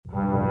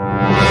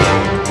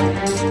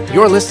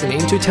You're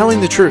listening to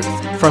Telling the Truth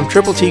from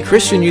Triple T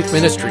Christian Youth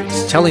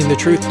Ministries, telling the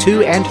truth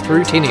to and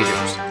through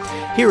teenagers.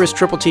 Here is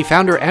Triple T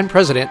founder and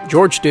president,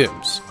 George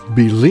Dooms.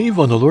 Believe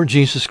on the Lord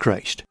Jesus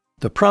Christ.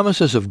 The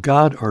promises of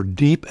God are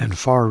deep and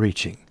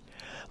far-reaching.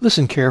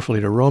 Listen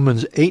carefully to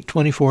Romans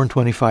 8:24 and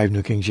 25,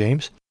 New King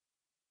James.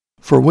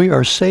 For we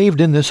are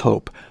saved in this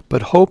hope,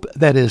 but hope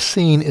that is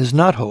seen is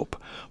not hope.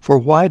 For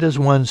why does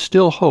one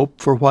still hope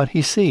for what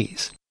he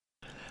sees?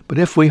 But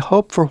if we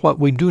hope for what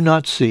we do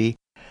not see,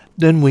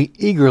 then we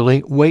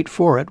eagerly wait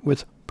for it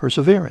with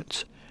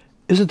perseverance.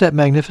 Isn't that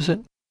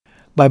magnificent?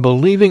 By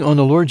believing on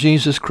the Lord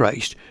Jesus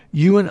Christ,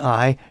 you and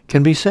I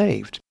can be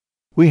saved.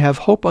 We have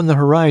hope on the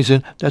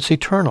horizon that's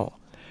eternal.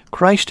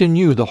 Christ in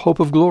you, the hope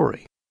of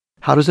glory.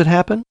 How does it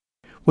happen?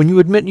 When you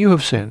admit you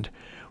have sinned,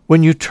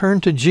 when you turn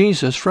to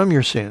Jesus from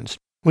your sins,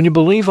 when you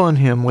believe on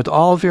Him with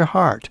all of your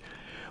heart,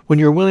 when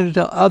you're willing to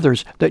tell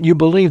others that you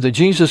believe that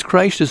Jesus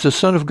Christ is the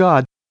Son of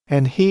God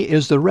and He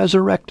is the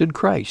resurrected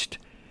Christ.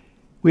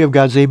 We have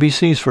God's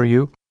ABCs for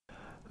you.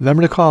 The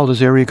number to call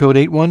is area code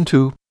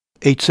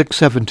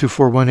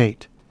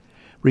 812-867-2418.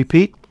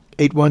 Repeat,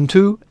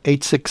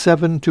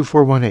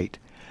 812-867-2418.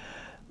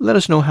 Let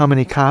us know how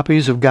many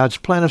copies of God's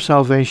plan of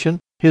salvation,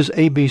 His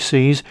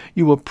ABCs,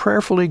 you will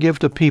prayerfully give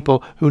to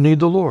people who need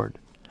the Lord.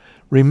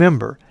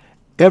 Remember,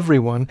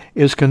 everyone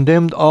is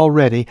condemned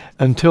already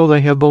until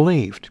they have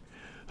believed.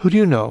 Who do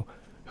you know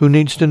who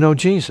needs to know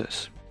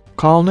Jesus?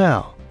 Call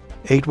now,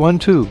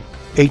 812-867-2418.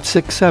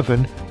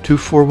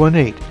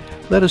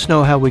 Let us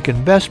know how we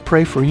can best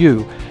pray for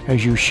you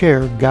as you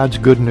share God's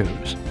good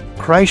news.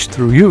 Christ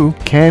through you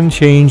can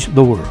change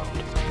the world.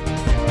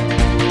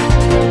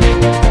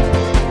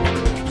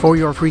 For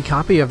your free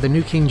copy of the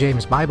New King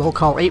James Bible,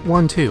 call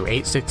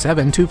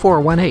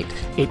 812-867-2418,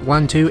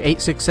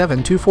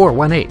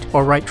 812-867-2418,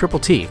 or write Triple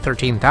T,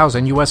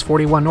 13,000 U.S.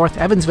 41 North,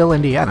 Evansville,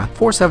 Indiana,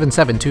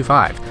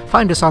 47725.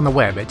 Find us on the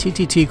web at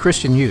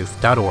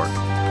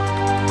tttchristianyouth.org.